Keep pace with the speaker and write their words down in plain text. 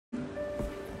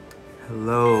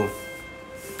Hello.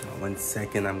 1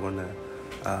 second. I'm going to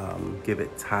give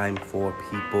it time for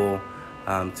people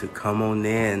to come on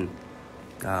in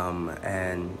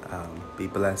and be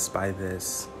blessed by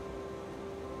this.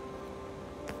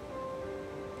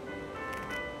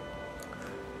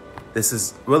 This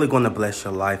is really going to bless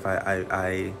your life.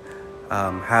 I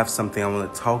have something I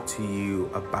want to talk to you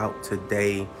about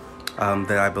today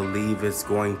that I believe is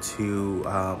going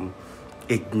to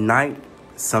ignite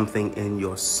something in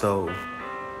your soul.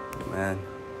 Amen.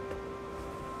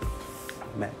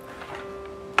 Amen.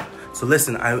 So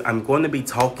listen, I'm going to be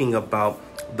talking about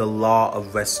the law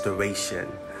of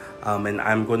restoration. And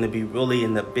I'm going to be really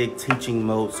in the big teaching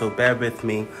mode, so bear with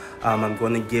me. I'm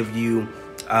going to give you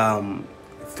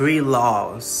 3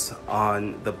 laws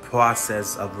on the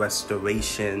process of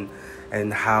restoration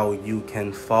and how you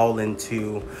can fall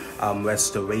into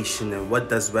restoration, and what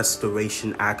does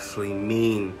restoration actually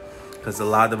mean, because a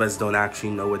lot of us don't actually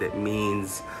know what it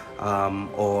means.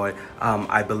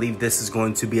 I believe this is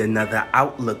going to be another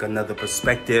outlook, another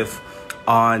perspective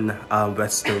on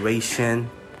restoration.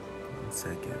 1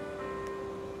 second.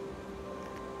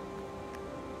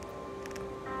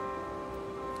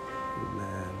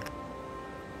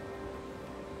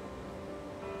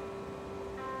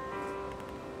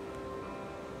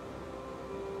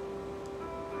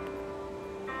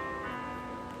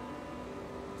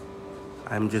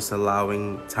 I'm just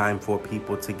allowing time for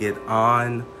people to get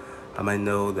on. I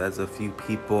know there's a few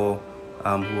people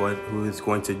who is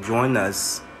going to join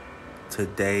us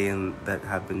today and that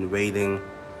have been waiting.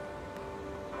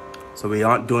 So we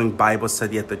aren't doing Bible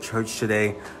study at the church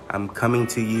today. I'm coming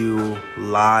to you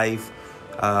live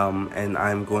and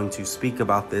I'm going to speak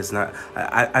about this. And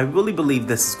I really believe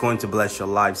this is going to bless your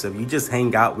life. So if you just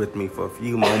hang out with me for a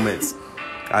few moments,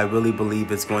 I really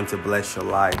believe it's going to bless your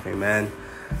life. Amen.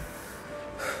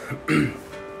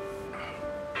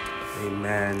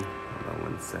 Amen. Hold on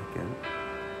 1 second.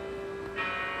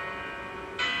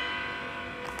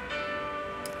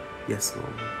 Yes,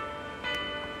 Lord.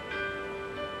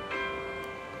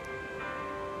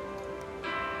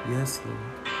 Yes, Lord.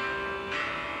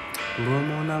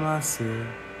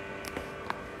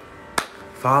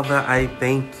 Father, I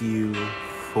thank you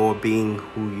for being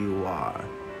who you are.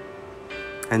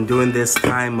 And during this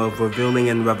time of revealing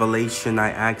and revelation, I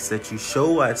ask that you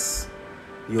show us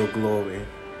your glory.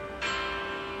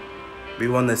 We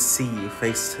want to see you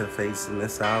face to face in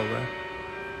this hour.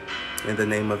 In the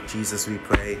name of Jesus, we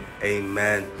pray.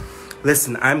 Amen.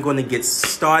 Listen, I'm going to get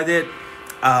started.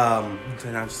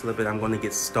 Turn out just a little bit. I'm going to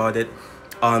get started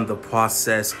on the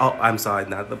process. Oh, I'm sorry,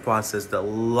 not the process. The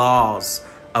laws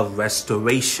of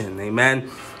restoration. Amen.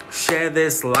 Share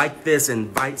this, like this,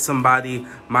 invite somebody.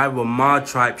 My Ramah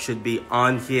tribe should be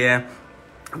on here.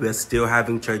 We're still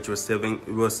having church. We're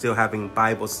still having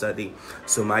Bible study.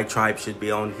 So my tribe should be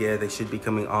on here. They should be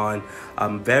coming on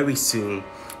very soon.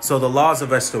 So the laws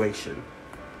of restoration.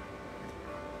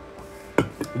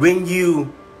 When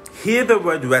you hear the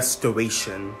word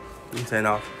restoration, turn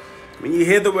off. When you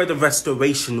hear the word of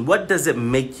restoration, what does it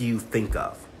make you think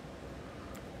of?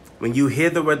 When you hear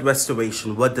the word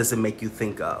restoration, what does it make you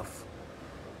think of?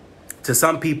 To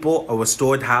some people, a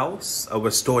restored house, a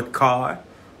restored car,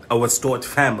 a restored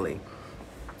family.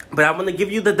 But I want to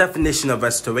give you the definition of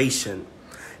restoration.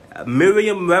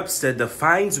 Merriam-Webster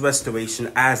defines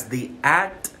restoration as the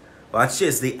act,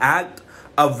 the act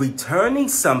of returning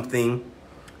something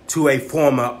to a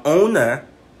former owner,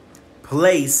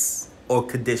 place, or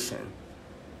condition.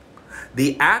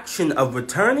 The action of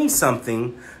returning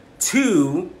something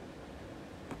to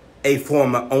a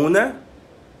former owner,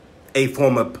 a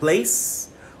former place,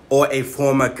 or a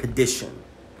former condition.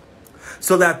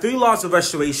 So there are 3 laws of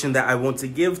restoration that I want to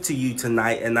give to you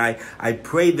tonight, and I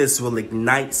pray this will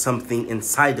ignite something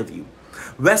inside of you.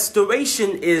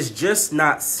 Restoration is just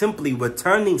not simply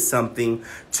returning something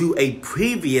to a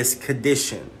previous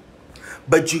condition,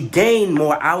 but you gain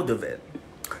more out of it.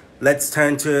 Let's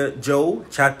turn to Joel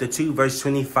chapter 2, verse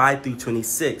 25 through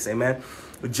 26. Amen.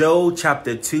 Joel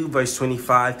chapter 2, verse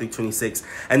 25 through 26.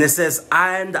 And it says,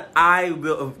 and I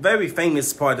will, a very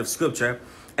famous part of scripture,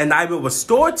 and I will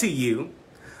restore to you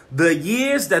the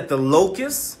years that the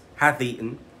locust hath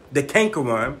eaten, the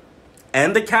cankerworm,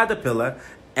 and the caterpillar,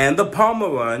 and the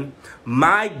palmerworm,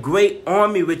 my great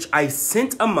army which I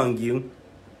sent among you.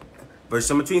 Verse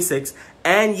number 26,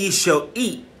 and ye shall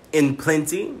eat in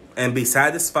plenty, and be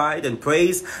satisfied, and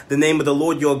praise the name of the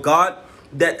Lord your God,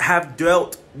 that have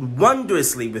dwelt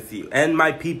wondrously with you, and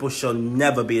my people shall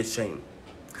never be ashamed.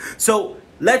 So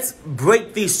let's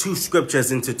break these 2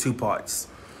 scriptures into 2 parts.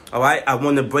 All right, I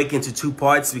want to break into 2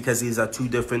 parts because these are 2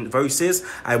 different verses.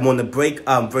 I want to break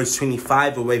verse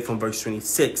 25 away from verse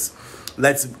 26.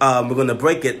 We're going to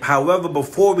break it. However,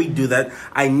 before we do that,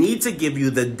 I need to give you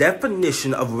the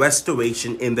definition of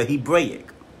restoration in the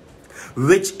Hebraic,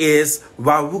 which is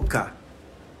waruka.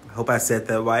 I hope I said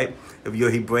that right. If you're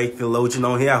a Hebraic theologian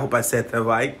on here, I hope I said that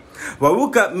right.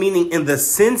 Waruka meaning in the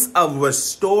sense of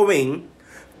restoring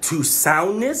to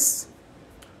soundness,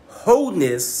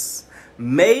 wholeness,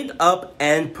 made up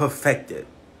and perfected.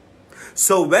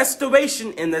 So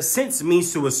restoration in a sense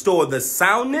means to restore the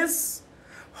soundness,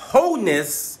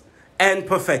 wholeness, and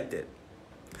perfected.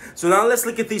 So now let's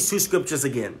look at these two scriptures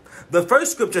again. The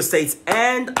first scripture states,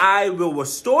 "And I will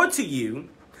restore to you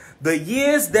the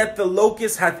years that the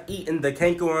locust hath eaten, the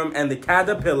cankerworm and the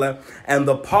caterpillar and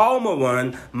the palmer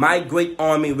worm, my great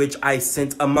army which I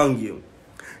sent among you."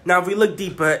 Now, if we look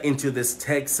deeper into this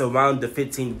text around the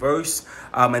 15th verse,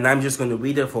 and I'm just going to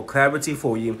read it for clarity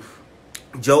for you.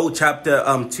 Joel chapter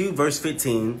 2 verse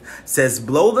 15 says,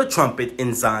 "Blow the trumpet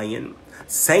in Zion,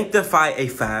 sanctify a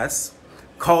fast,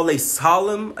 call a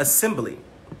solemn assembly,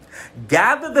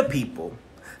 gather the people,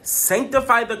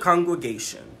 sanctify the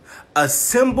congregation,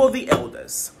 assemble the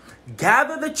elders,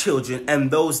 gather the children and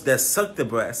those that suck the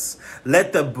breast.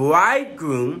 Let the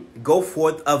bridegroom go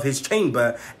forth of his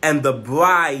chamber and the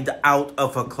bride out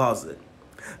of her closet.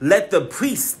 Let the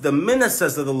priests, the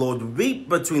ministers of the Lord, weep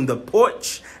between the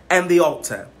porch and the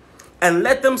altar. And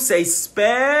let them say,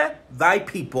 Spare thy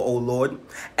people, O Lord,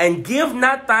 and give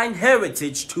not thine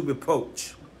heritage to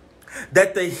reproach,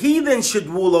 that the heathen should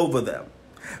rule over them.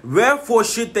 Wherefore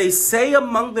should they say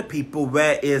among the people,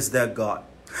 Where is their God?"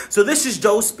 So this is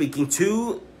Joel speaking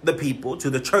to the people, to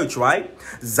the church, right?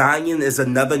 Zion is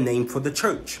another name for the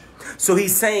church. So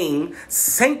he's saying,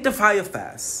 sanctify a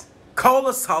fast, call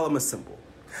a solemn assembly.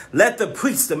 Let the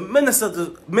priests, the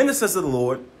ministers of the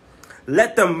Lord,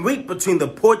 let them weep between the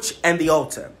porch and the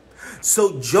altar.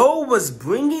 So Joel was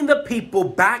bringing the people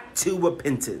back to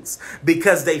repentance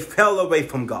because they fell away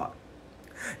from God.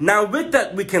 Now with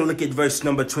that, we can look at verse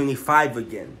number 25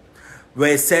 again,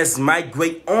 where it says, "My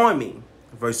great army."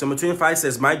 Verse number 25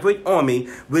 says, "My great army,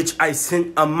 which I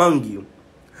sent among you."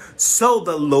 So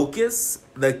the locust,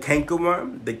 the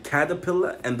cankerworm, the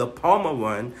caterpillar, and the palmer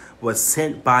worm was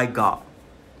sent by God.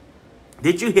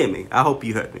 Did you hear me? I hope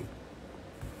you heard me.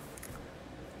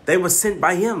 They were sent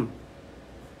by him.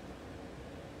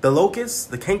 The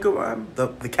locust, the cankerworm,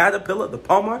 the caterpillar, the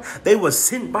palmer, they were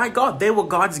sent by God. They were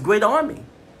God's great army.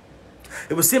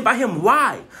 It was sent by him.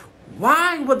 Why?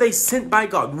 Why were they sent by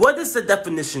God? What is the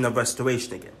definition of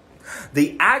restoration again?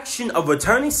 The action of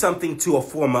returning something to a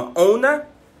former owner,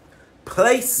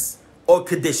 place, or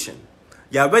condition.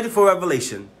 Y'all ready for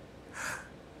revelation?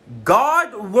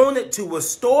 God wanted to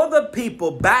restore the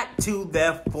people back to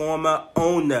their former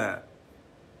owner.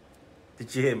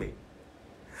 Did you hear me?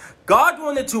 God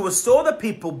wanted to restore the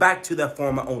people back to their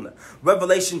former owner.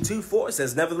 Revelation 2:4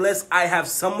 says, "Nevertheless, I have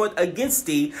somewhat against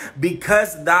thee,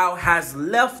 because thou hast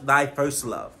left thy first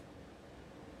love."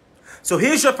 So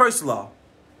here's your first law.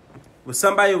 Will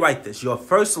somebody write this? Your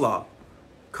first law.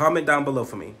 Comment down below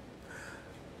for me.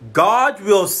 God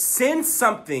will send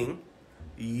something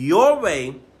your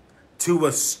way to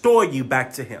restore you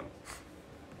back to him.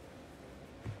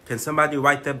 Can somebody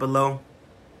write that below?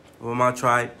 One more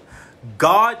try.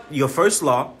 God, your first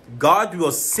law, God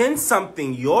will send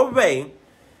something your way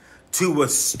to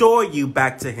restore you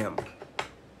back to him.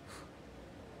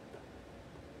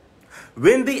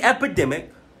 When the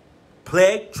epidemic,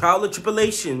 plague, trial, or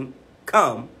tribulation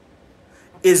come,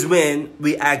 is when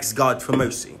we ask God for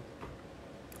mercy.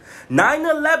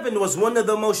 9/11 was one of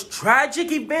the most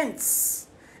tragic events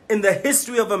in the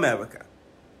history of America.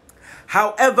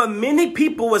 However, many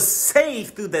people were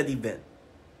saved through that event.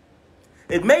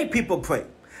 It made people pray.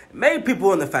 It made people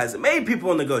want to fast. It made people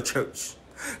want to go to church.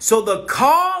 So the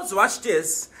cause, watch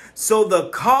this. So the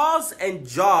cause and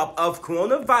job of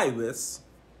coronavirus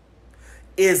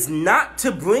is not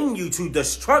to bring you to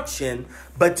destruction,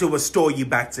 but to restore you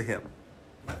back to him.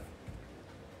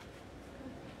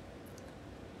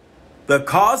 The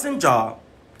cause and job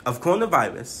of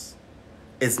coronavirus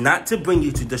is not to bring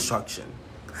you to destruction,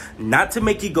 not to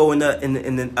make you go in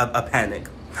a panic,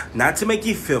 not to make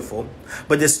you fearful,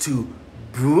 but it's to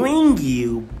bring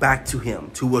you back to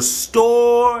him, to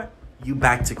restore you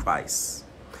back to Christ.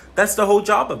 That's the whole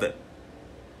job of it.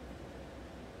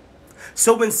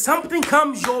 So when something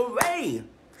comes your way,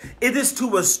 it is to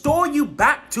restore you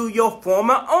back to your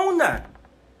former owner.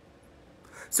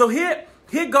 So here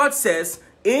God says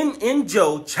in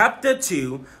Joel chapter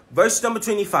 2, verse number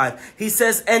 25, he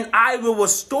says, "And I will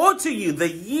restore to you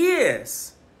the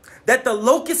years that the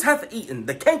locust hath eaten,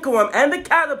 the cankerworm and the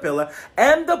caterpillar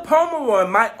and the palmer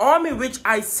worm, my army which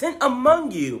I sent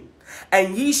among you,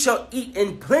 and ye shall eat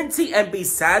in plenty and be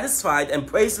satisfied, and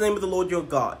praise the name of the Lord your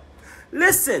God.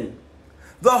 Listen,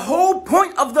 the whole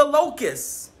point of the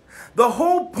locust, the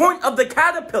whole point of the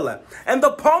caterpillar and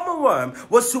the palmer worm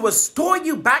was to restore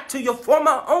you back to your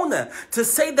former owner. To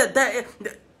say that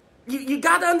you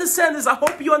got to understand this. I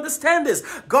hope you understand this.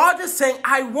 God is saying,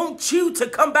 I want you to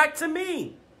come back to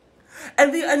me.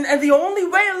 And the only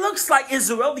way it looks like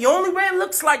Israel, the only way it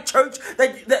looks like church,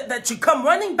 that you come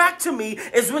running back to me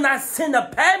is when I send a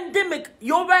pandemic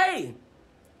your way.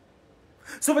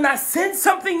 So when I send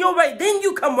something your way, then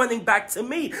you come running back to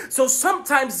me. So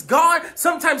sometimes God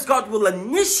will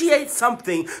initiate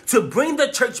something to bring the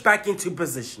church back into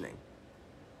positioning,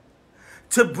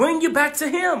 to bring you back to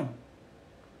Him.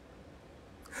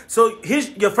 So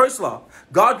here's your first law.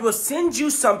 God will send you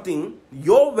something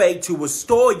your way to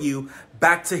restore you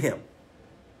back to Him.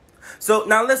 So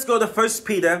now let's go to 1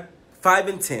 Peter 5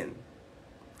 and 10.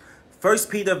 1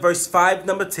 Peter verse 5,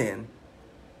 number 10.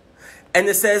 And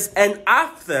it says, and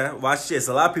after, watch this,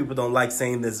 a lot of people don't like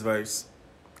saying this verse.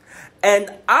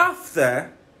 And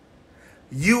after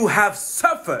you have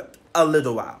suffered a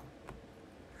little while,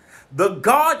 the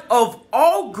God of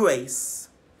all grace,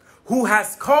 who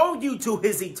has called you to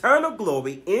His eternal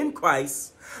glory in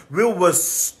Christ, will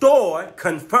restore,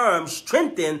 confirm,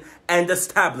 strengthen, and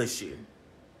establish you.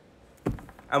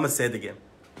 I'm going to say it again.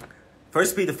 1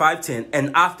 Peter 5:10,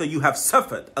 and after you have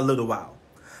suffered a little while,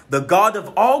 the God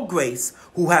of all grace,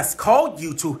 who has called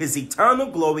you to His eternal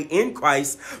glory in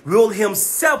Christ, will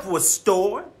Himself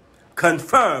restore,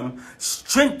 confirm,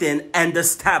 strengthen, and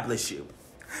establish you.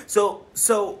 So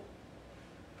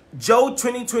Job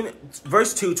 20,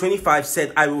 verse 2:25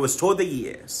 said, I will restore the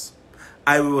years.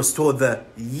 I will restore the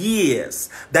years.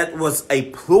 That was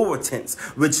a plural tense,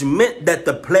 which meant that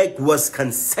the plague was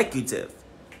consecutive.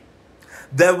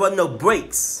 There were no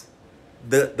breaks.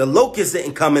 The locust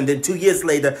didn't come, and then 2 years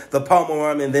later, the palmer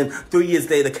worm, and then 3 years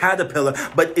later, the caterpillar.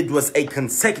 But it was a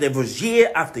consecutive. It was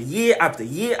year after year after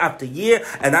year after year.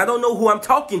 And I don't know who I'm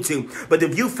talking to, but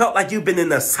if you felt like you've been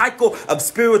in a cycle of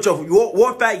spiritual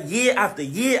warfare year after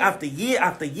year after year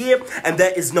after year, and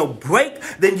there is no break,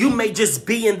 then you may just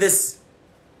be in this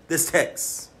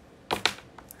text.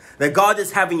 That God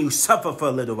is having you suffer for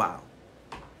a little while.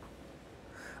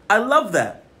 I love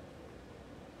that.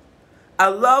 I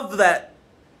love that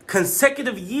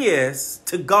consecutive years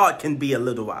to God can be a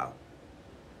little while.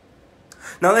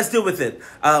 Now let's deal with it.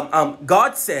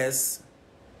 God says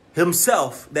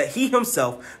Himself that He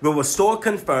Himself will restore,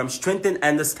 confirm, strengthen,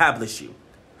 and establish you.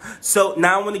 So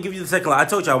now I want to give you the second law. I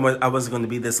told you I wasn't going to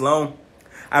be this long.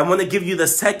 I want to give you the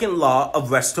second law of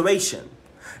restoration.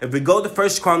 If we go to 1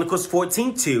 Chronicles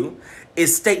 14:2, it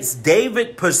states,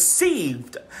 David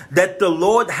perceived that the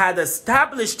Lord had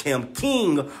established him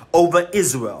king over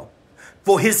Israel,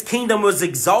 for His kingdom was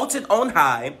exalted on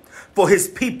high for His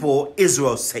people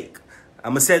Israel's sake.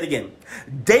 I'm going to say it again.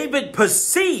 David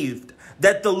perceived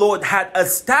that the Lord had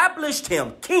established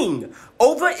him king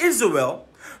over Israel,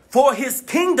 for His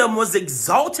kingdom was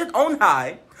exalted on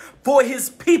high for His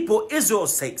people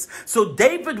Israel's sakes. So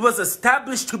David was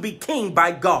established to be king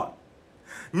by God.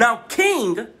 Now,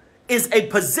 king is a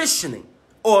positioning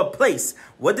or a place.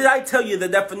 What did I tell you the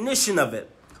definition of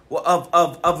it?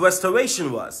 Of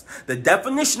restoration was? The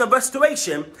definition of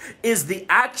restoration is the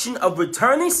action of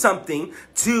returning something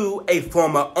to a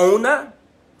former owner,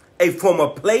 a former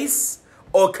place,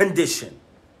 or condition.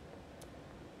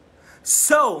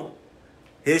 So,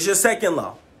 here's your second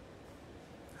law.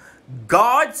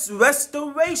 God's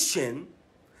restoration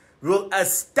will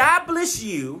establish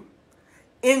you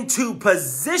into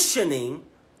positioning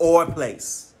or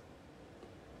place.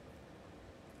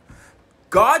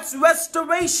 God's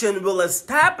restoration will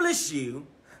establish you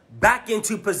back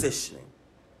into positioning.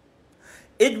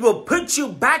 It will put you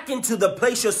back into the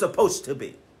place you're supposed to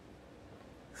be.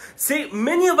 See,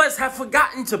 many of us have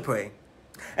forgotten to pray.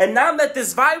 And now that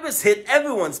this virus hit,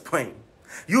 everyone's praying.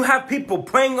 You have people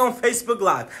praying on Facebook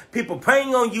Live, people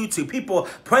praying on YouTube, people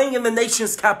praying in the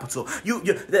nation's capital.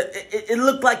 It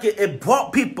looked like it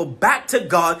brought people back to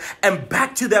God and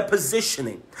back to their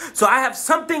positioning. So I have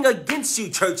something against you,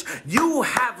 church. You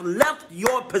have left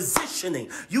your positioning.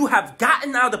 You have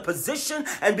gotten out of position,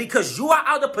 and because you are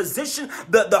out of position,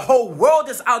 the whole world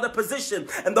is out of position,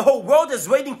 and the whole world is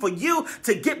waiting for you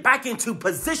to get back into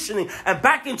positioning and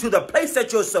back into the place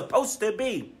that you're supposed to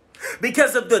be.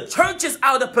 Because if the church is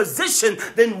out of position,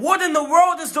 then what in the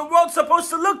world is the world supposed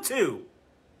to look to?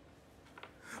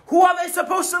 Who are they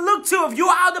supposed to look to if you're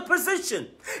out of position?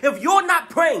 If you're not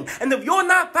praying, and if you're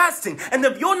not fasting, and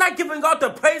if you're not giving God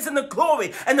the praise and the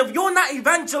glory, and if you're not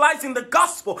evangelizing the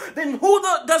gospel, then who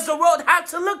does the world have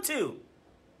to look to?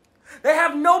 They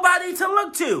have nobody to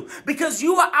look to because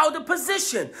you are out of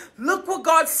position. Look what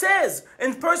God says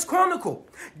in First Chronicle.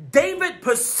 David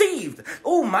perceived,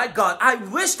 oh my God, I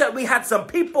wish that we had some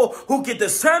people who could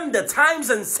discern the times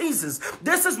and seasons.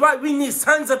 This is why we need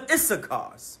sons of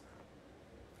Issachar.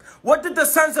 What did the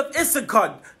sons of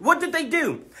Issachar, what did they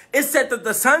do? It said that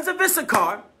the sons of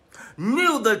Issachar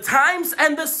knew the times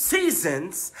and the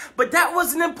seasons, but that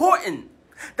wasn't important.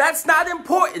 That's not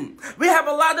important. We have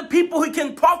a lot of people who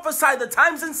can prophesy the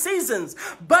times and seasons.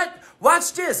 But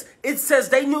watch this. It says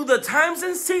they knew the times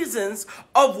and seasons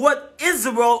of what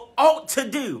Israel ought to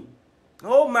do.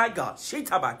 Oh my God. So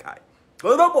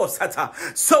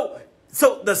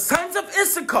the sons of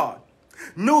Issachar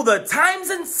knew the times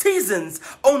and seasons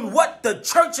on what the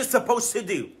church is supposed to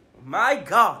do. My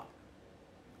God.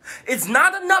 It's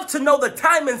not enough to know the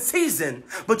time and season,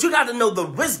 but you got to know the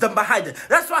wisdom behind it.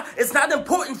 That's why it's not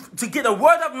important to get a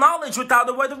word of knowledge without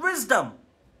a word of wisdom.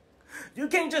 You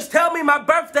can't just tell me my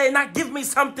birthday and not give me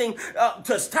something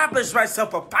to establish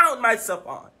myself or found myself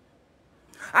on.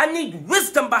 I need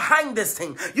wisdom behind this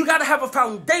thing. You got to have a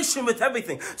foundation with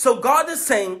everything. So God is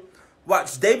saying,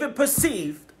 watch, David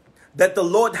perceived that the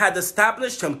Lord had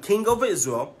established him king over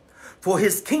Israel, for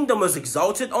his kingdom was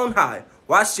exalted on high.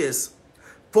 Watch this.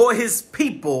 For his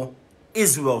people,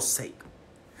 Israel's sake.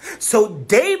 So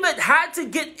David had to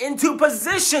get into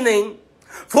positioning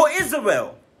for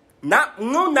Israel. Not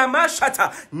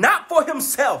for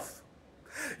himself.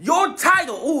 Your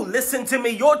title, listen to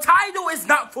me. Your title is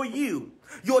not for you.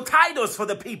 Your title is for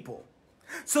the people.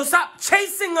 So stop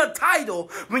chasing a title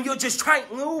when you're just trying,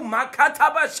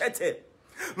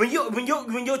 when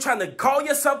you're trying to call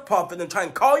yourself prophet and trying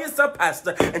to call yourself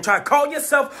pastor and try to call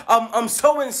yourself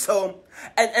so and so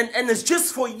and it's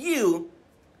just for you,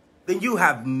 then you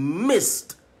have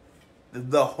missed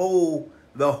the whole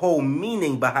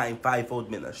meaning behind fivefold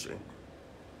ministry.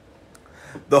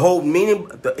 The whole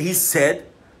meaning, he said,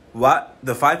 what?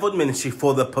 The fivefold ministry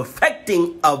for the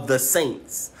perfecting of the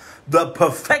saints. The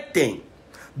perfecting.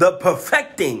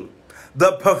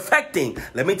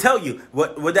 Let me tell you,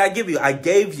 what did I give you? I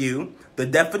gave you the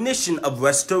definition of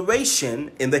restoration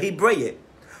in the Hebraic.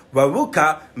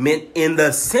 Baruka meant in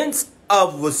the sense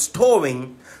of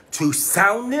restoring to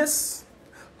soundness,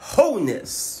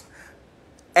 wholeness,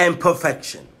 and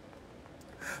perfection.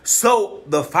 So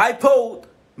the fivefold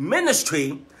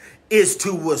ministry is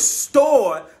to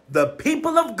restore the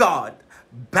people of God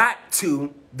back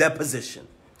to their position,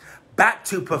 back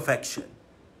to perfection.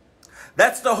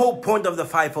 That's the whole point of the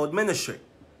fivefold ministry.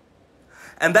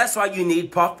 And that's why you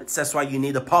need prophets. That's why you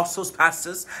need apostles,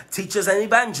 pastors, teachers, and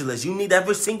evangelists. You need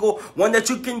every single one that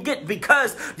you can get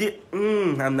because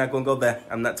I'm not going to go there.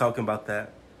 I'm not talking about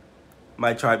that.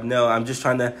 My tribe, no. I'm just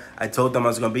trying to, I told them I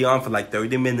was going to be on for like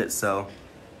 30 minutes. So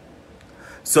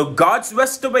God's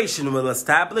restoration will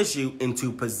establish you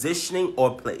into positioning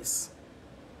or place.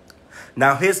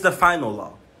 Now here's the final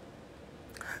law.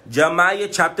 Jeremiah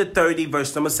chapter 30,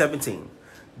 verse number 17.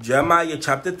 Jeremiah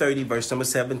chapter 30, verse number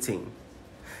 17.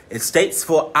 It states,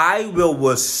 for I will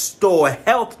restore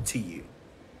health to you,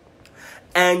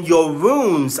 and your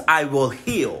wounds I will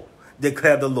heal,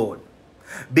 declare the Lord.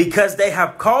 Because they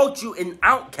have called you an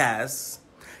outcast,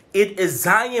 it is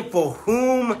Zion for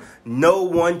whom no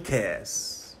one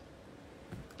cares.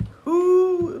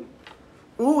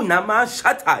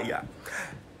 Namashataya.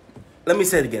 Let me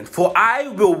say it again. For I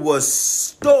will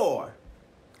restore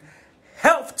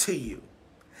health to you,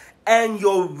 and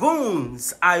your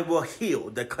wounds I will heal,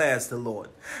 declares the Lord.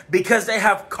 Because they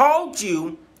have called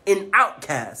you an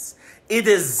outcast. It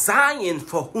is Zion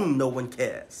for whom no one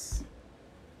cares.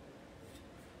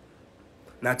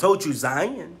 Now I told you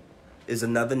Zion is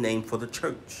another name for the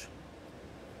church.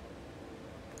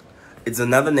 It's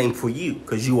another name for you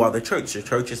because you are the church. The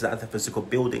church is not the physical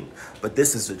building, but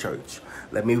this is the church.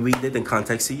 Let me read it in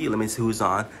context to you. Let me see who's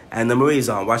on. Anna Marie's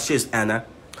on. Watch this, Anna.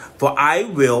 For I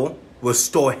will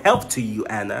restore health to you,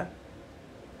 Anna.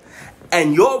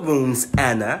 And your wounds,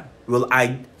 Anna, will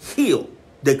I heal,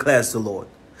 declares the Lord.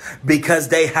 Because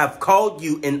they have called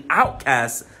you an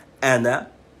outcast,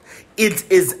 Anna.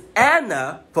 It is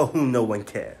Anna for whom no one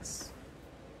cares.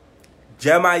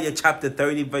 Jeremiah chapter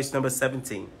 30, verse number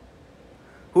 17.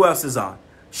 Who else is on?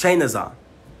 Shana's on.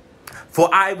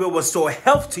 For I will restore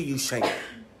health to you, Shana.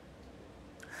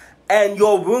 And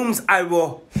your wounds I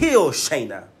will heal,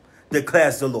 Shana,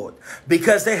 declares the Lord.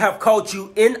 Because they have called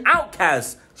you an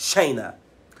outcast, Shana.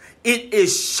 It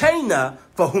is Shana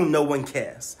for whom no one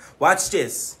cares. Watch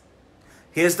this.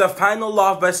 Here's the final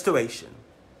law of restoration.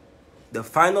 The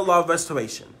final law of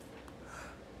restoration.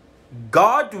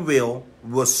 God will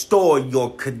restore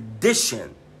your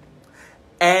condition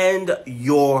and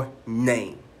your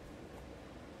name.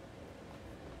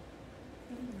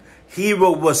 He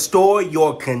will restore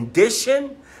your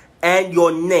condition and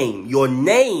your name. Your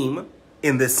name,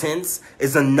 in the sense,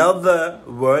 is another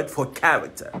word for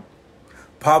character.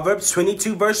 Proverbs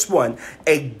 22 verse 1,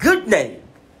 a good name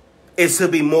is to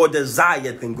be more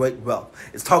desired than great wealth.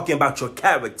 It's talking about your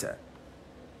character.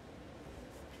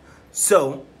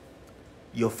 So,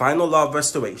 your final law of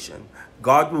restoration,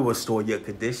 God will restore your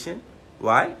condition,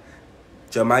 right?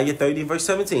 Jeremiah 30 verse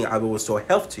 17, I will restore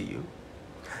health to you,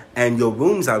 and your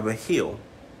wounds I will heal,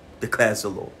 declares the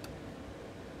Lord.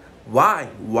 Why?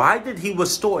 Why did he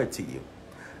restore it to you?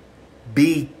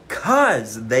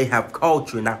 Because they have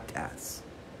called you an outcast.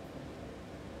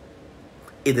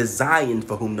 It is Zion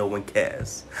for whom no one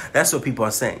cares. That's what people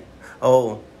are saying.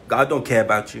 Oh, God don't care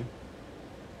about you.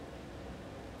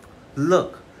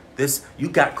 Look, you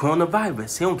got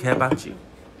coronavirus. He don't care about you.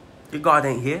 Your God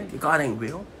ain't here. Your God ain't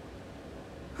real.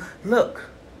 Look,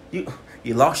 you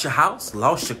lost your house,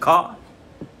 lost your car.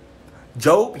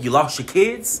 Job, you lost your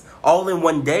kids all in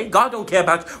one day. God don't care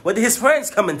about you. What did his friends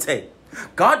come and say?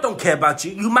 God don't care about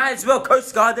you. You might as well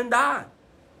curse God and die.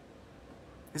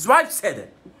 His wife said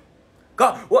it.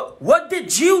 God, what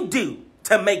did you do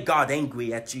to make God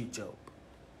angry at you, Job?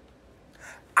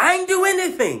 I didn't do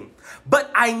anything.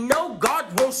 But I know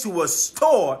God wants to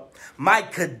restore my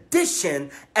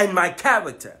condition and my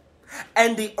character.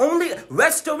 And the only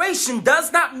restoration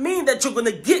does not mean that you're going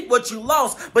to get what you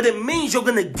lost, but it means you're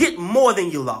going to get more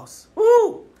than you lost.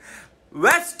 Woo!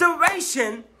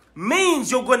 Restoration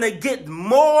means you're going to get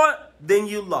more than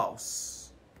you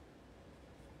lost.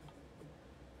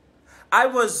 I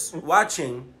was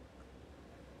watching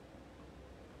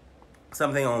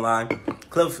something online.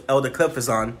 Elder Cliff is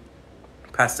on.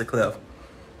 Pastor Cliff.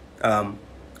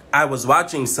 I was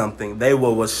watching something. They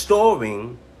were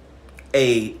restoring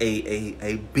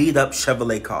a beat up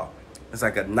Chevrolet car. It's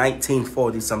like a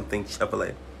 1940 something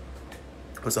Chevrolet.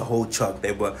 It was a whole truck.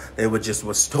 They were just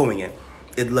restoring it.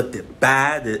 It looked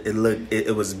bad.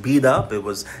 It was beat up. It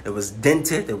was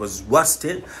dented. It was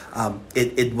rusted.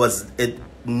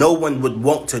 No one would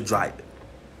want to drive it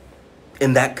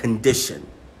in that condition.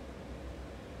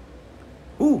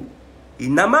 Ooh,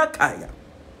 inamakaya.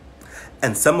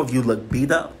 And some of you look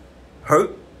beat up,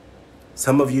 hurt.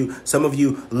 Some of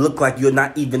you look like you're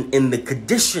not even in the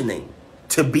conditioning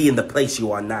to be in the place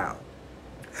you are now.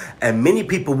 And many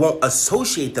people won't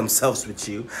associate themselves with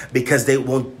you because they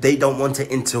don't want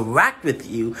to interact with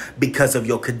you because of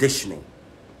your conditioning.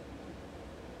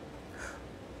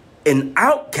 An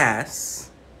outcast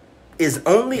is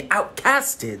only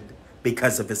outcasted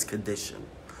because of his condition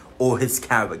or his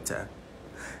character.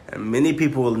 And many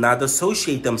people will not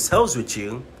associate themselves with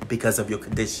you because of your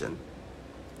condition.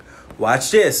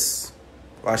 Watch this.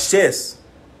 Watch this.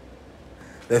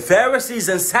 The Pharisees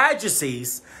and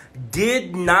Sadducees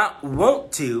did not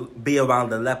want to be around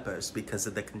the lepers because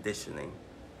of the conditioning.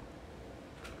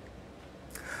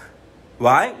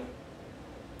 Right?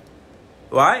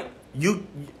 Right?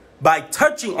 By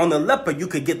touching on the leper, you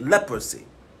could get leprosy.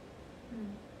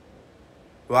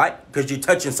 Right? Because you're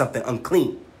touching something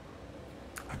unclean.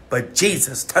 But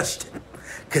Jesus touched it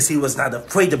because he was not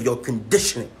afraid of your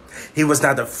conditioning. He was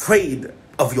not afraid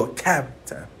of your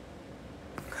character.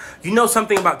 You know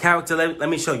something about character? Let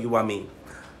me show you what I mean.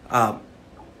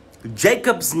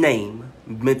 Jacob's name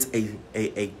meant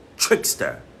a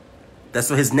trickster. That's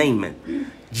what his name meant.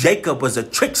 Jacob was a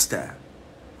trickster.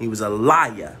 He was a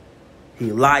liar.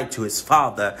 He lied to his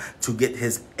father to get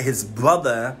his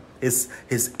brother,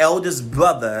 his eldest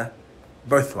brother,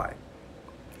 birthright.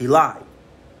 He lied.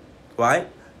 Right?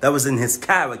 That was in his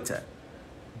character.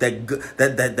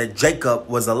 That Jacob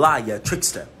was a liar, a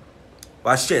trickster.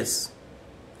 Watch this.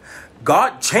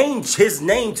 God changed his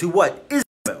name to what?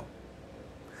 Israel.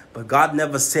 But God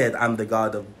never said, I'm the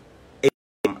God of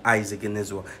Abraham, Isaac, and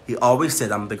Israel. He always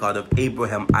said, I'm the God of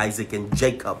Abraham, Isaac, and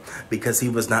Jacob. Because he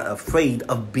was not afraid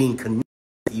of being connected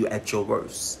to you at your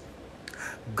worst.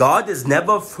 God is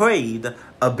never afraid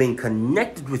of being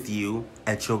connected with you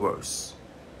at your worst.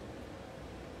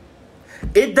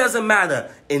 It doesn't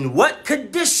matter in what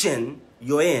condition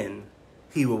you're in,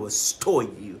 he will restore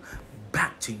you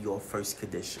back to your first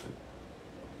condition.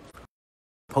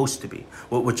 Supposed to be,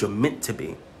 what you're meant to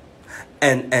be.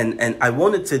 And I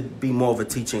wanted to be more of a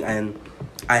teaching, and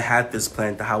I had this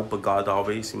plan to help, but God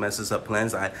always, he messes up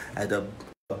plans. I had a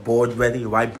board ready,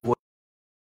 right board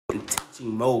in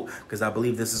teaching mode, because I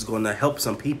believe this is going to help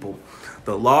some people.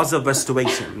 The laws of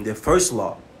restoration. The first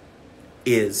law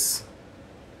is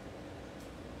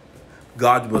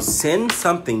God will send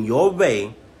something your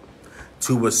way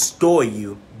to restore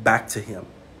you back to him.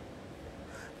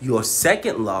 Your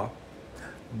second law,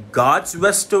 God's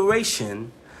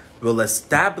restoration will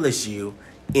establish you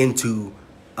into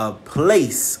a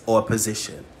place or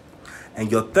position.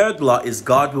 And your third law is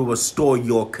God will restore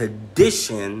your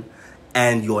condition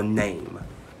and your name.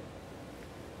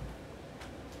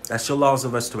 That's your laws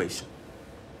of restoration.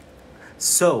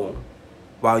 So,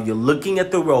 while you're looking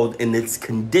at the world in its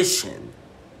condition,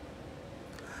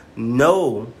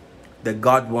 know that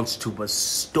God wants to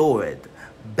restore it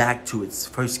back to its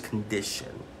first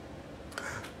condition.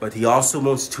 But he also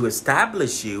wants to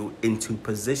establish you into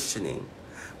positioning.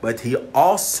 But he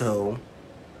also,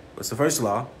 what's the first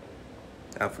law?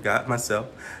 I forgot myself.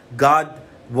 God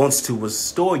wants to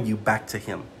restore you back to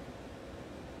him.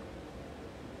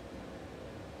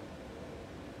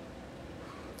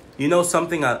 You know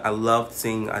something I loved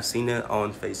seeing? I seen it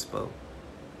on Facebook.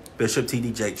 Bishop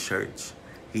T.D. Jakes' church.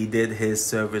 He did his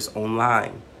service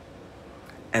online.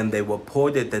 And they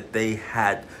reported that they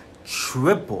had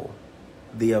triple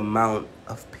the amount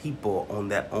of people on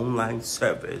that online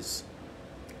service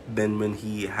than when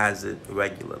he has it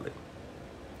regularly.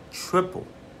 Triple.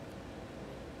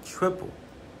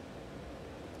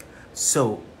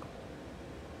 So,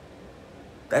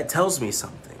 that tells me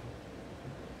something.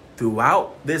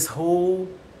 Throughout this whole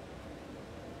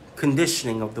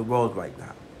conditioning of the world right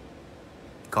now,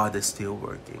 God is still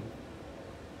working.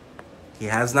 He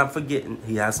has not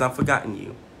forgotten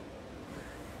you.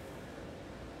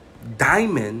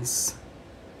 Diamonds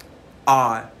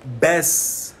are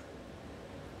best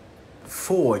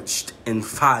forged in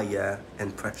fire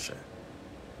and pressure.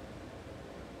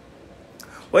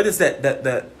 What is that?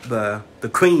 The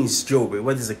Queen's jewelry.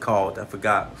 What is it called? I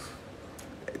forgot.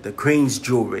 The Queen's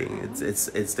jewelry.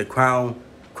 It's the crown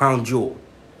jewel.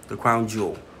 The crown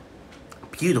jewel.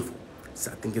 Beautiful.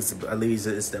 I think it's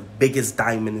the biggest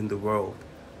diamond in the world.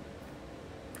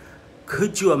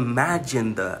 Could you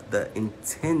imagine the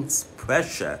intense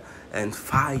pressure and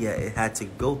fire it had to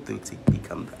go through to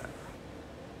become that?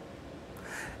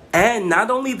 And not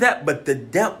only that, but the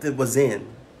depth it was in.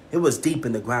 It was deep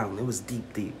in the ground. It was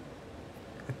deep.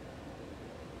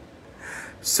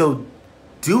 So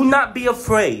do not be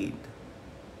afraid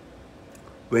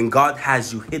when God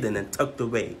has you hidden and tucked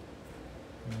away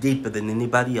deeper than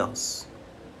anybody else.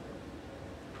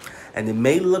 And it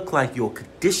may look like your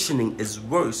conditioning is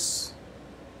worse.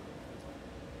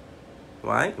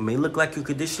 Right? It may look like your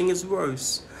conditioning is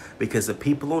worse because the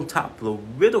people on top will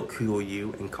ridicule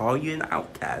you and call you an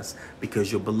outcast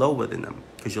because you're lower than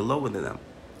them.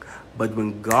 But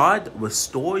when God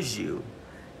restores you,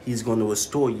 he's going to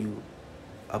restore you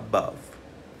above.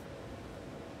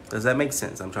 Does that make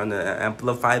sense? I'm trying to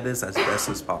amplify this as best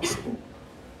as possible.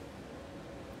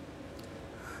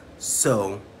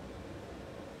 So,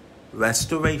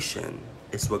 restoration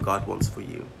is what God wants for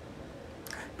you.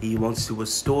 He wants to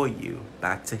restore you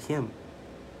back to him.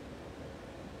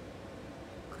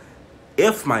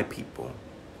 If my people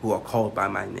who are called by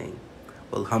my name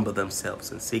will humble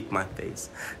themselves and seek my face,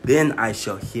 then I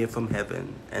shall hear from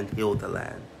heaven and heal the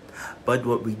land. But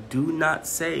what we do not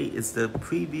say is the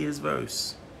previous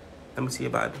verse. Let me see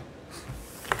your Bible.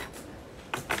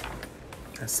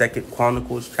 2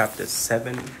 Chronicles chapter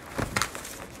 7.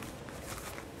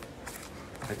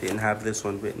 I didn't have this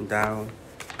one written down.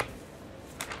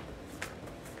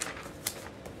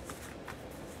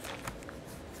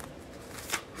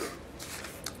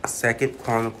 Second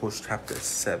Chronicles chapter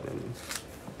 7.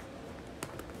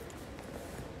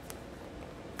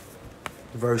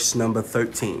 Verse number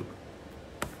 13.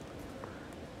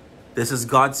 This is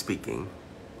God speaking.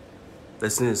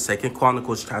 Listen to 2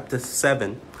 Chronicles chapter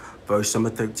 7, verse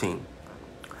number 13.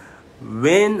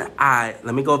 Let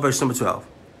me go verse number 12.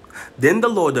 Then the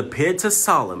Lord appeared to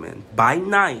Solomon by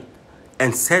night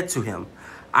and said to him,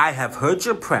 I have heard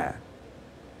your prayer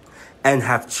and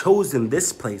have chosen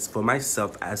this place for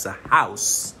myself as a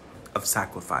house of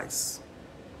sacrifice.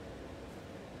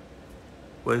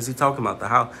 What is he talking about? The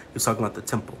house? He's talking about the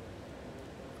temple.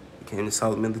 He came to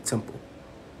Solomon the temple.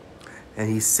 And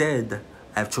he said,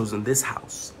 I have chosen this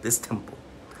house, this temple,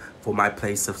 for my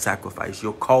place of sacrifice.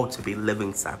 You're called to be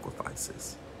living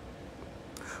sacrifices.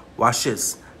 Watch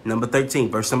this. Number 13,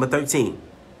 verse number 13.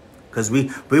 Because we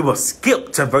will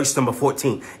skip to verse number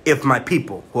 14. If my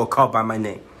people who are called by my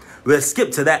name. We'll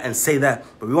skip to that and say that.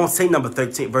 But we won't say number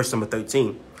 13, verse number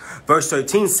 13. Verse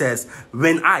 13 says,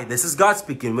 this is God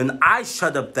speaking, when I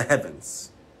shut up the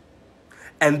heavens,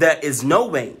 and there is no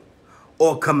rain,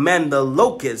 or command the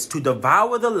locusts to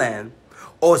devour the land,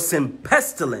 or send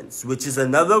pestilence, which is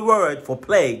another word for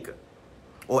plague,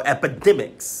 or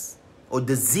epidemics, or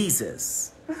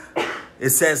diseases. It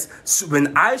says,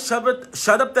 when I shut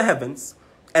up the heavens,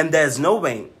 and there's no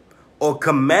rain, or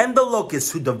command the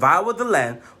locusts to devour the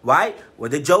land, right? What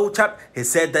did Joel chapter? He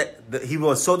said that he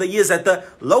will sow the years that the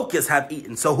locusts have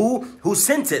eaten. So who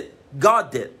sent it?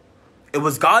 God did. It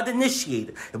was God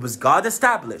initiated. It was God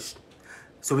established.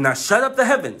 So we now shut up the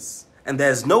heavens, and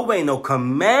there's no way, no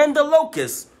command the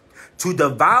locusts to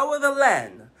devour the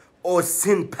land or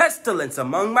send pestilence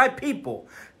among my people,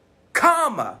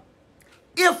 comma,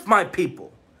 if my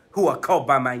people who are called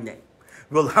by my name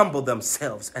will humble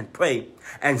themselves and pray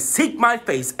and seek my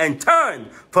face and turn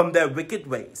from their wicked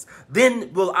ways,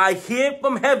 then will I hear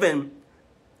from heaven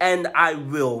and I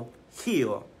will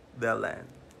heal their land.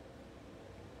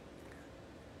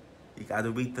 You got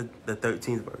to read the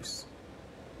 13th verse.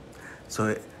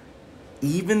 So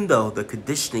even though the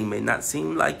conditioning may not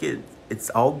seem like it's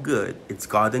all good, it's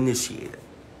God initiated.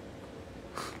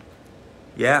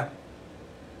 Yeah.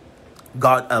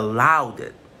 God allowed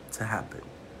it to happen.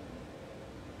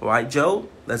 All right, Job?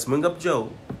 Let's bring up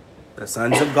Job. The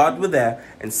sons of God were there,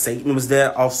 and Satan was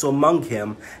there also among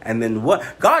him. And then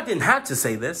what? God didn't have to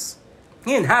say this.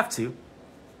 He didn't have to.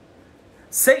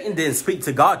 Satan didn't speak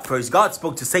to God first. God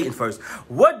spoke to Satan first.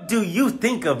 What do you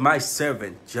think of my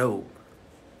servant Job?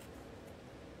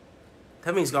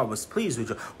 That means God was pleased with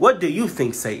Job. What do you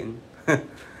think, Satan?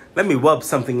 Let me rub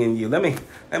something in you. Let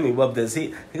me rub this.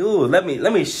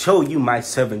 Let me show you my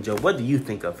servant Job. What do you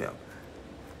think of him?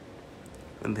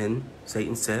 And then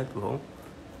Satan said, well,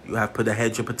 you have put a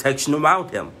hedge of protection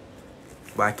around him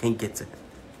where I can't get to him.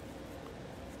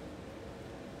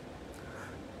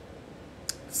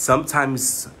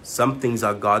 Sometimes some things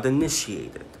are God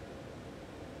initiated,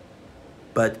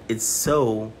 but it's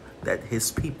so that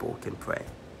his people can pray.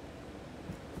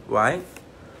 Right?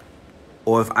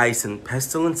 Or if I send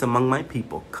pestilence among my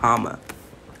people, comma.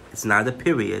 It's not a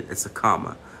period, it's a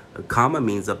comma. A comma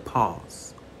means a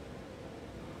pause.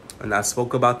 And I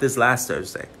spoke about this last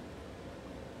Thursday.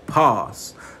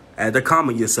 Pause. At a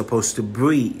comma, you're supposed to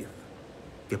breathe.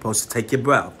 You're supposed to take your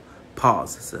breath.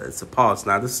 Pause. It's a pause,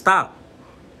 not a stop.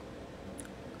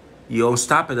 You don't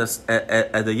stop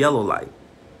at a yellow light.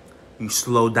 You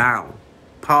slow down.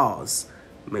 Pause.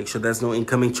 Make sure there's no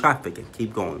incoming traffic and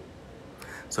keep going.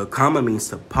 So comma means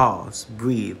to pause,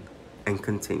 breathe, and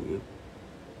continue.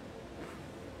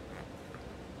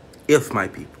 If my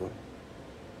people,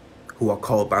 who are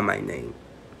called by my name,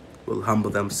 will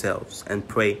humble themselves and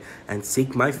pray and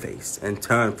seek my face and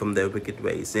turn from their wicked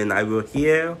ways, then I will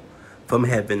hear from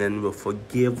heaven and will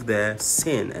forgive their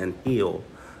sin and heal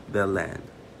their land.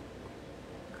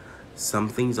 Some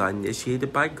things are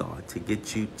initiated by God to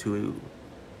get you to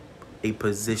a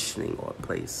positioning or a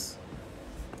place.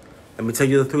 Let me tell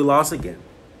you the 3 laws again.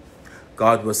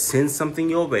 God will send something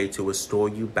your way to restore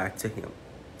you back to him.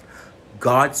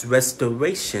 God's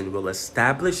restoration will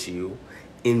establish you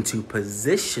into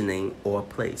positioning or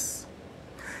place.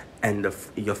 And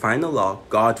your final law,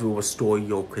 God will restore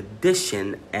your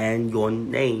condition and your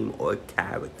name or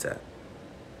character.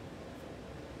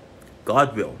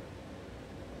 God will.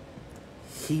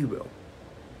 He will.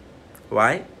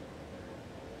 Right?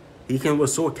 He can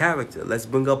restore character. Let's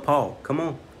bring up Paul. Come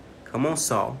on. Come on,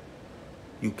 Saul.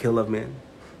 You killer of men.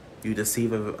 You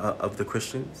deceiver of the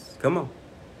Christians. Come on.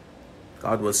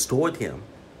 God restored him.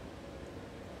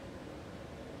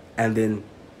 And then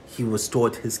he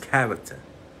restored his character.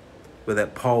 Where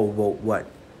that Paul wrote what?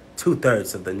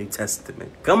 2/3 of the New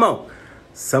Testament. Come on.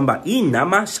 Somebody.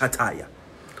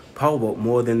 Paul wrote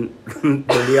more than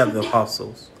the other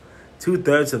apostles.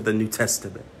 2/3 of the New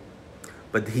Testament.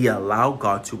 But he allowed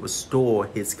God to restore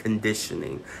his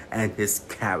conditioning and his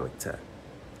character.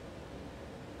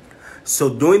 So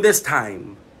during this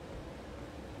time,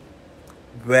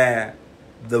 where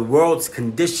the world's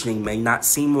conditioning may not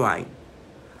seem right,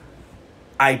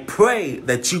 I pray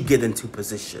that you get into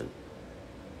position.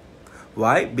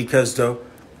 Right? Because the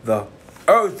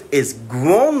earth is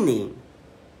groaning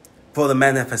for the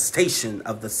manifestation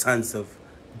of the sons of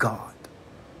God.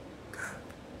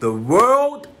 The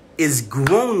world is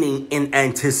groaning in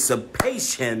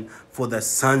anticipation for the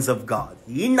sons of God.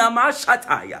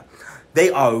 They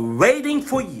are waiting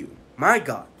for you. My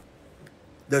God.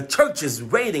 The church is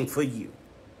waiting for you.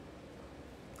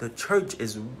 The church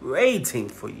is waiting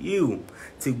for you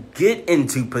to get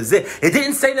into position. It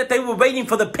didn't say that they were waiting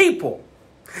for the people.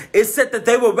 It said that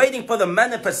they were waiting for the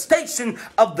manifestation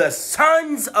of the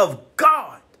sons of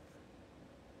God.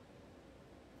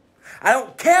 I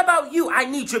don't care about you. I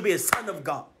need you to be a son of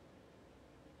God.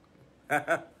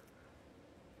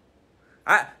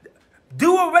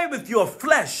 Do away with your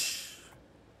flesh.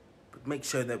 But make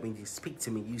sure that when you speak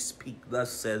to me, you speak,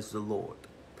 thus says the Lord.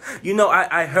 You know,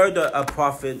 I heard a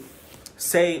prophet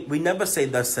say, we never say,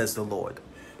 thus says the Lord.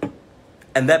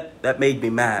 And that made me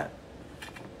mad.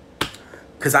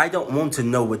 Because I don't want to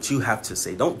know what you have to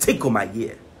say. Don't tickle my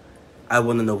ear. I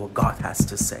want to know what God has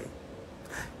to say.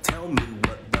 Tell me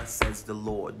what thus says the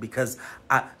Lord. Because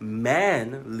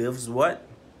man lives what?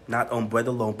 Not on bread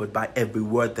alone, but by every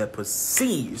word that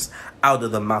proceeds out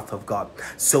of the mouth of God.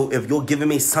 So if you're giving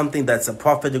me something that's a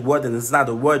prophetic word and it's not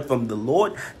a word from the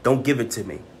Lord, don't give it to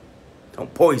me.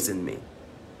 Don't poison me.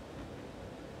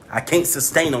 I can't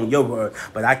sustain on your word,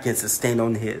 but I can sustain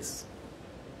on his.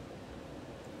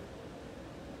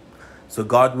 So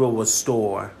God will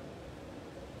restore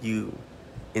you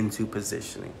into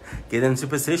positioning. Get into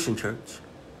position, church.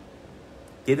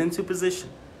 Get into position.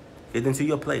 Get into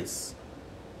your place.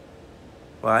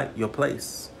 Right? Your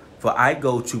place. For I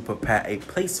go to prepare a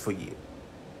place for you.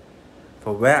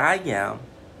 For where I am,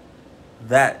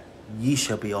 that ye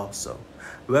shall be also.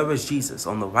 Where is Jesus?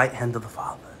 On the right hand of the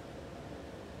Father.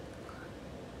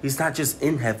 He's not just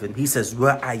in heaven. He says,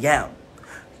 where I am,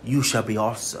 you shall be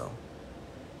also.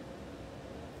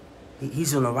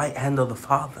 He's on the right hand of the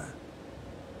Father.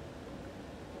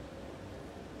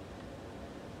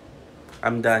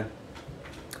 I'm done.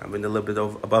 I've been a little bit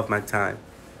above my time.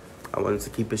 I wanted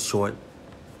to keep it short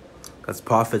because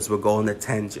prophets will go on a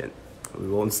tangent. We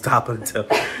won't stop until.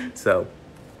 So,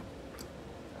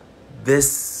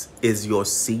 this is your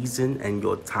season and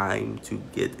your time to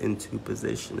get into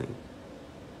positioning.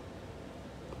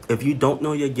 If you don't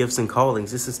know your gifts and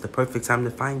callings, this is the perfect time to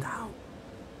find out.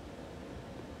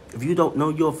 If you don't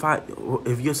know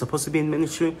if you're supposed to be in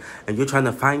ministry and you're trying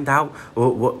to find out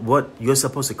what you're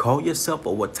supposed to call yourself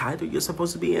or what title you're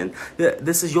supposed to be in,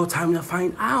 this is your time to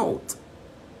find out.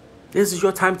 This is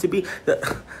your time to be.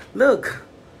 Look,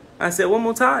 I said one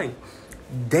more time.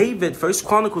 David, 1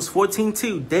 Chronicles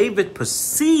 14:2, David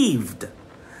perceived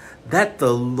that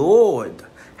the Lord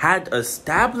had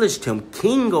established him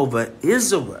king over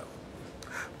Israel.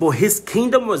 For his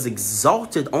kingdom was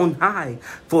exalted on high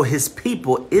for his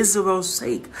people Israel's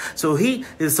sake. So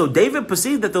David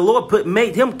perceived that the Lord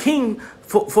made him king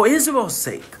for Israel's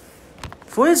sake.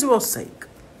 For Israel's sake.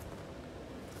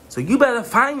 So you better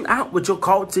find out what you're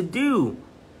called to do.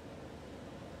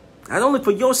 Not only for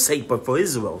your sake, but for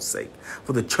Israel's sake.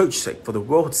 For the church's sake. For the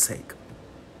world's sake.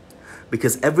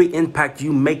 Because every impact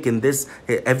you make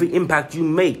every impact you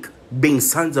make being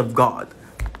sons of God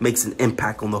makes an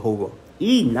impact on the whole world.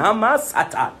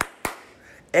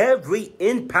 Every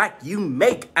impact you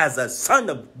make as a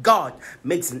son of God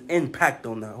makes an impact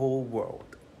on the whole world.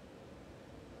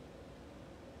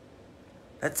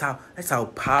 That's how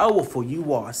powerful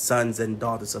you are, sons and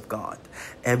daughters of God.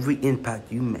 Every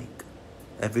impact you make,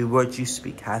 every word you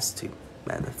speak has to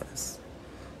manifest.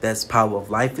 There's power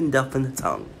of life and death in the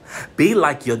tongue. Be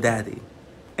like your daddy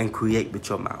and create with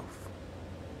your mouth.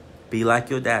 Be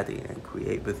like your daddy and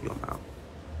create with your mouth.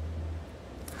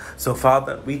 So,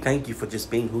 Father, we thank you for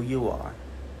just being who you are.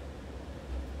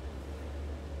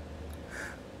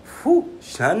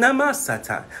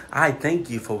 I thank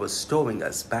you for restoring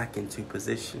us back into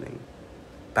positioning,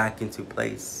 back into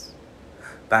place,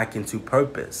 back into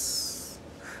purpose.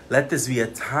 Let this be a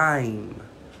time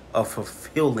of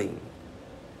fulfilling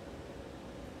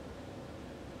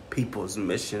people's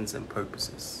missions and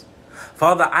purposes.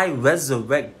 Father, I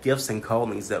resurrect gifts and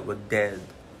callings that were dead.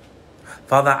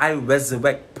 Father, I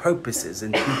resurrect purposes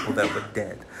in people that were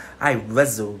dead. I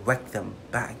resurrect them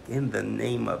back in the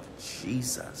name of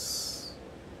Jesus.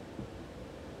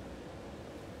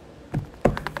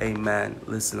 Amen.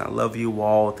 Listen, I love you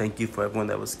all. Thank you for everyone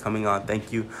that was coming on.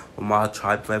 Thank you, Omar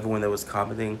Tribe, for everyone that was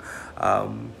commenting.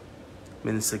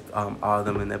 Minister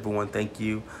Autumn and everyone, thank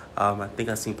you. I think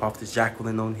I seen Prophetess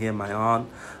Jacqueline on here, my aunt.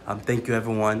 Thank you,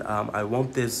 everyone. I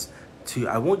want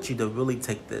you to really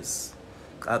take this.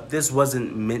 This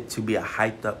wasn't meant to be a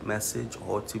hyped up message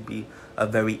or to be a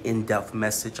very in-depth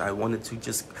message. I wanted to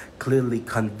just clearly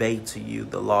convey to you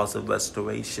the laws of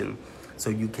restoration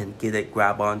so you can get it,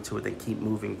 grab onto it, and keep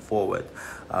moving forward.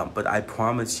 But I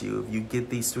promise you, if you get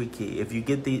these three keys, if you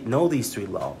know these three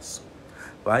laws,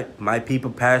 right? My people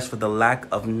perish for the lack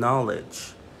of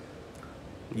knowledge.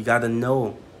 You got to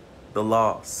know the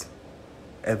laws.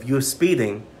 If you're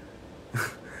speeding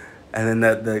and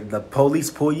then the police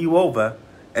pull you over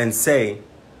and say,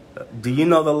 do you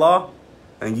know the law?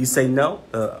 And you say no.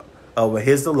 Well,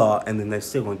 here's the law. And then they're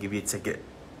still going to give you a ticket.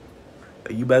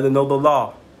 You better know the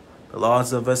law. The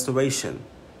laws of restoration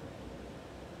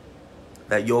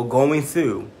that you're going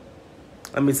through.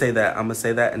 Let me say that. I'm going to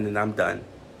say that and then I'm done.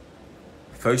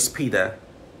 1 Peter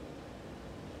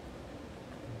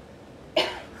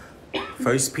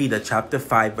chapter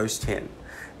 5 verse 10.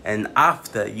 And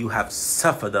after you have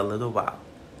suffered a little while,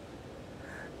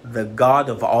 the God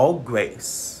of all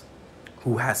grace,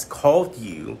 who has called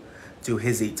you to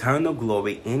his eternal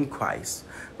glory in Christ,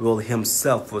 will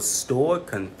himself restore,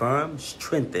 confirm,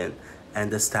 strengthen,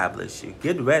 and establish you.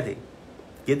 Get ready.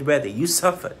 Get ready. You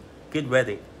suffered. Get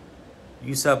ready.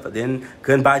 You suffered. Then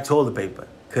couldn't buy toilet paper.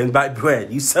 Couldn't buy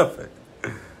bread. You suffered.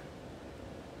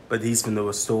 But he's going to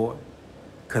restore,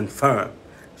 confirm,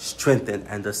 strengthen,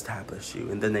 and establish you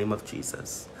in the name of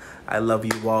Jesus. I love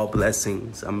you all.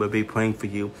 Blessings. I'm going to be praying for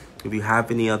you. If you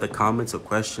have any other comments or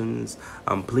questions,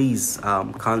 please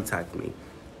contact me.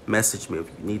 Message me if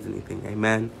you need anything.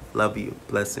 Amen. Love you.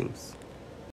 Blessings.